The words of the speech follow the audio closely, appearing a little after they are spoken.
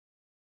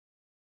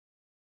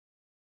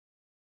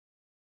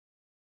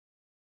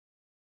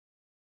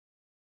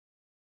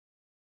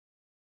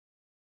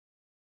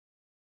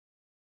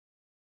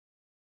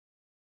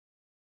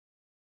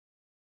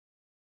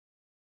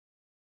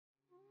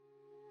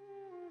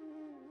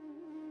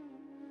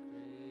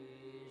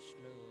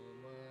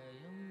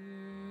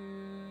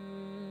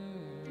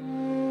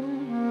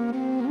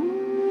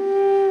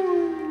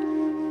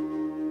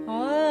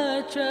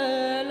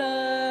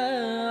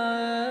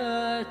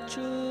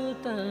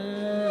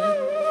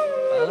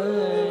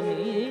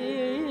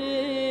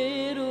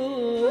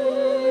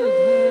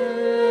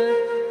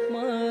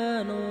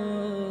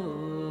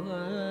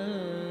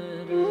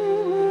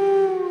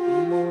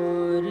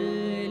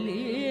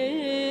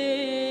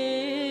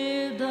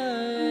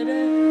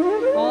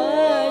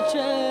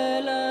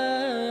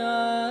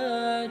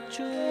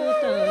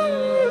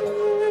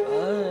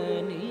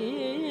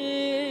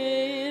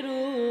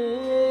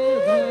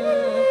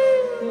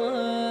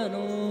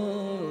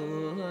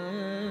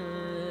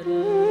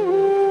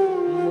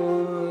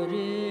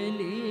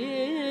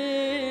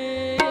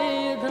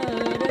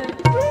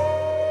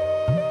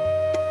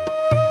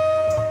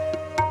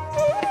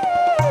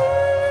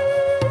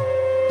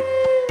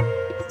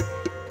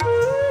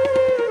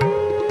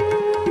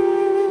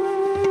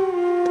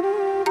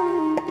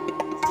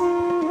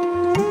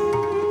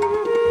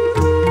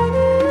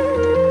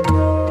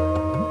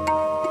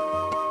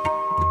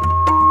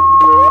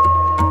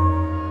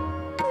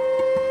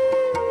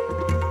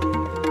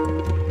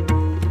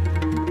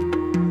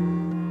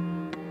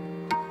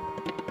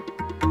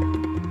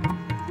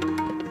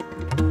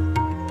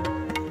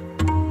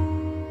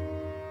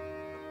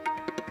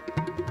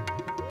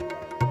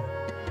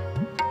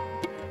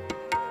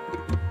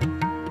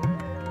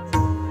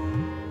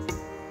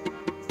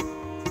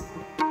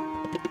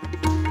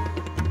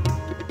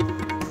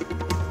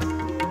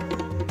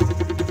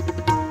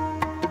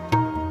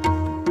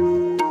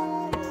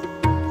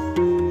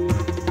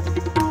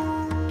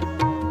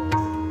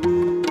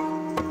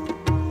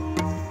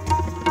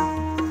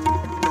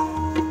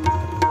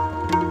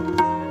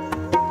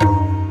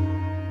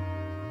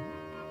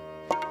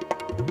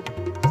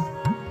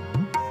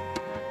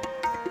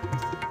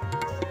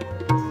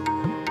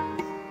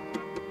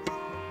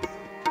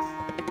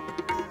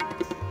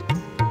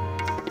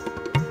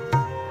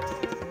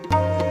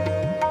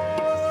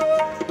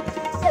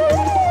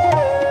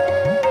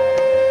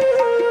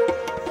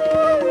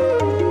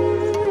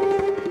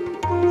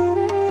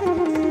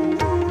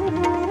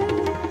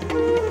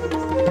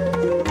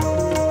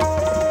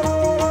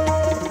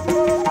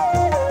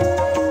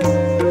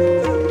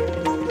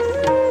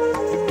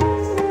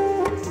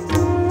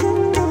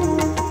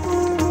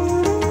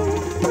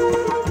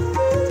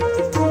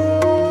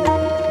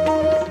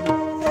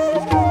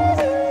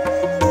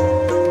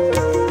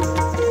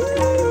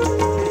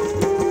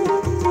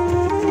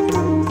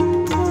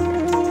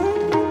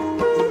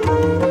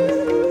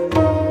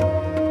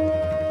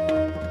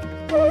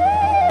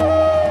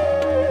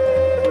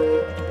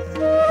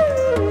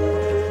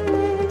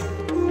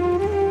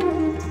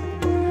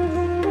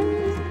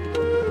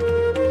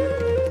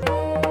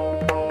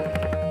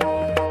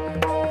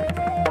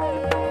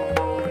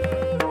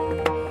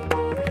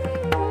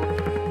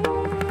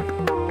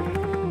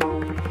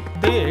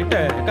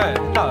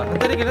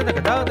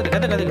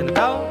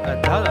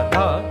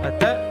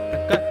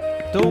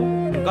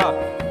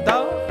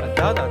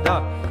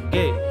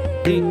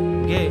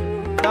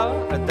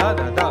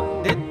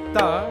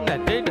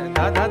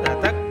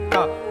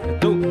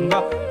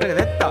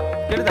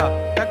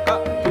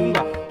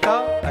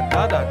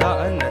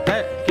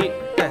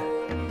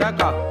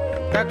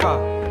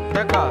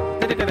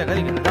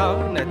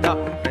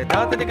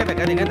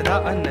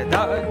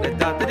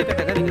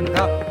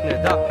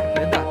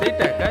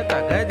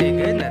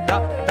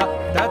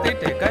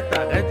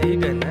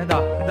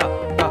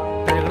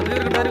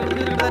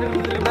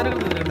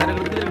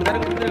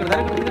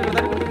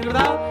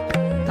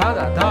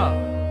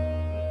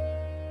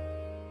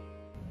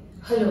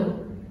Hello,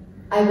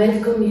 I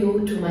welcome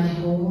you to my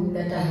home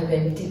that I have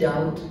emptied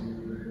out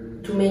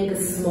to make a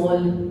small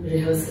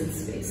rehearsal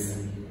space.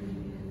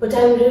 But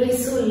I'm really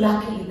so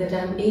lucky that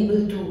I'm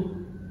able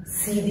to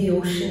see the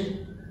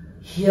ocean,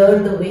 hear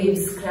the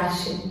waves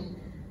crashing,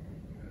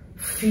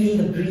 feel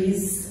the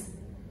breeze,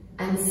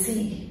 and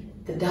see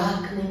the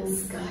darkening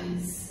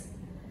skies,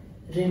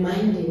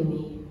 reminding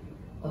me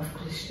of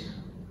Krishna.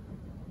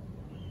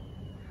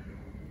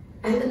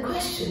 And the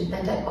question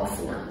that I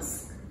often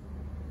ask,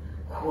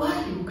 who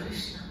are you,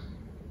 Krishna?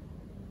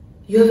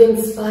 You have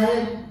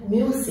inspired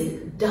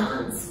music,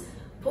 dance,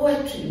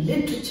 poetry,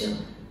 literature,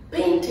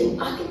 painting,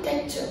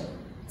 architecture,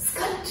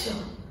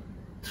 sculpture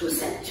through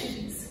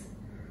centuries.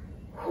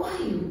 Who are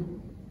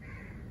you?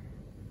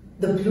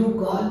 The blue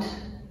god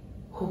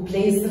who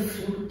plays the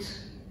flute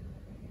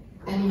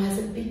and who has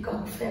a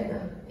peacock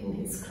feather in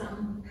his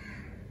crown.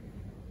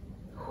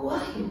 Who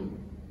are you?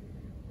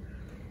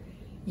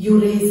 You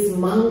raise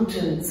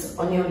mountains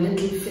on your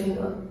little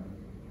finger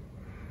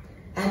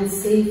and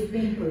save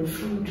people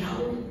from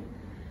drowning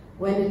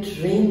when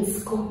it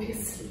rains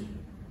copiously.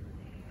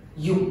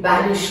 You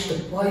banish the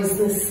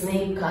poisonous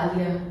snake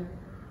Kalya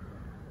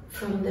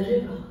from the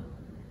river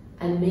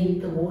and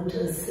make the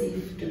water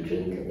safe to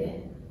drink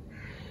again.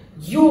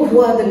 You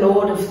who are the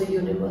Lord of the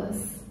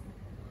universe,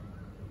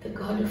 the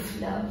God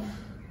of love,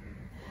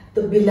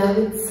 the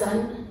beloved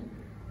Son,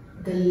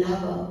 the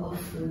lover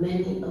of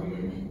many a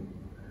woman.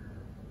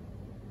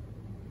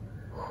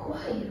 Who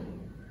are you?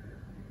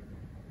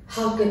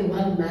 How can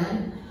one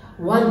man,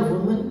 one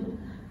woman,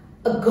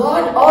 a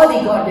god or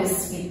the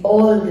goddess be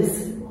all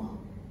this and more?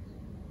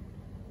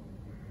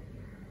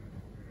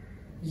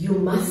 You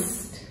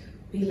must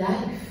be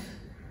life.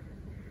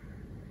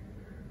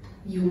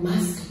 You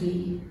must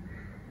be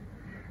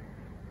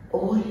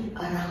all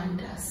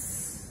around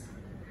us,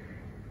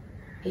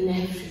 in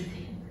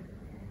everything.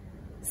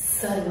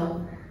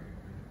 Sarvam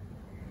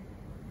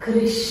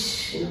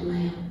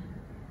Krishnamayam.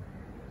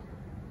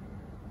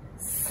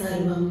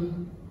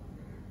 Sarvam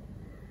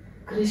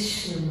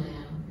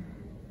Krishnamayam.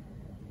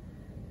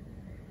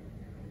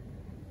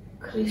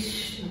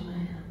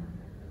 Krishnamayam.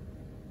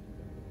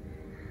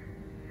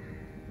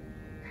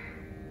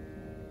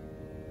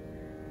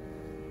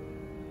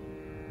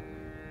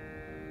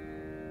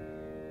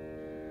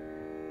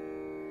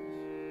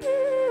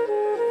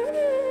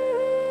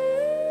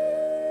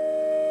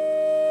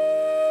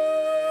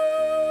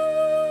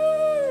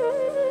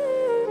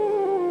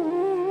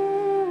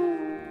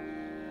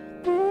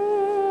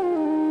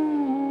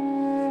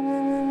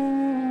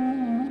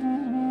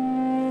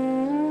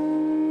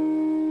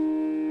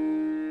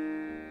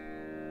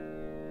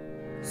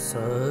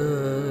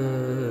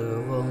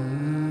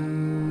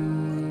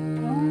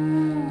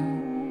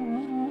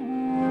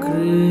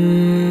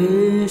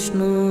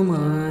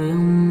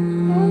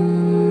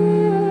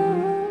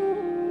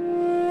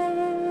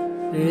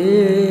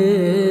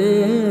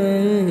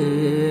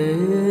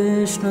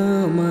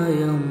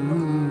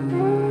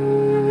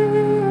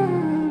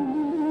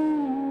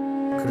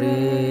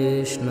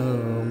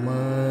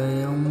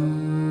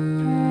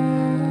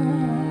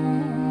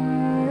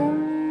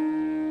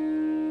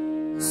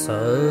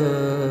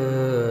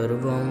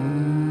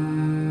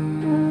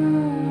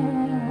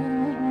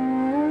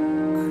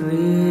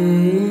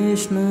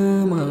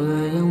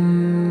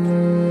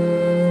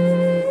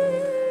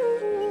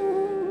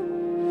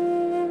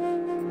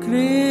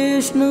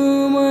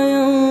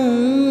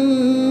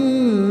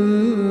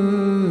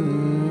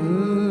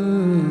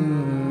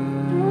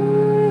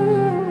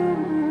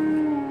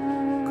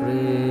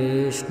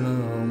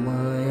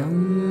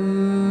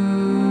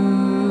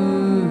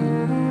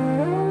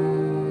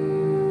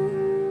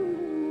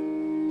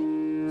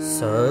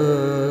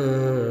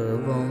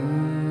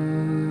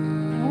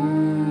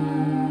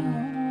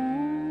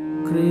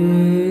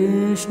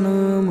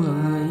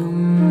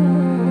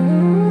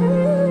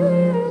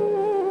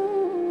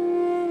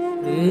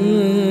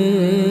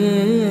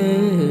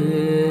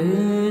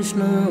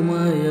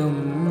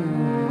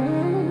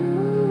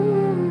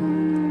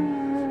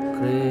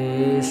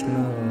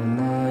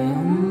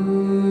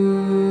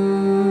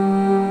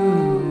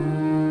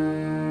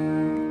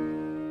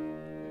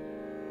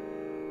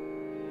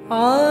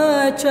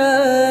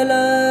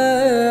 Achala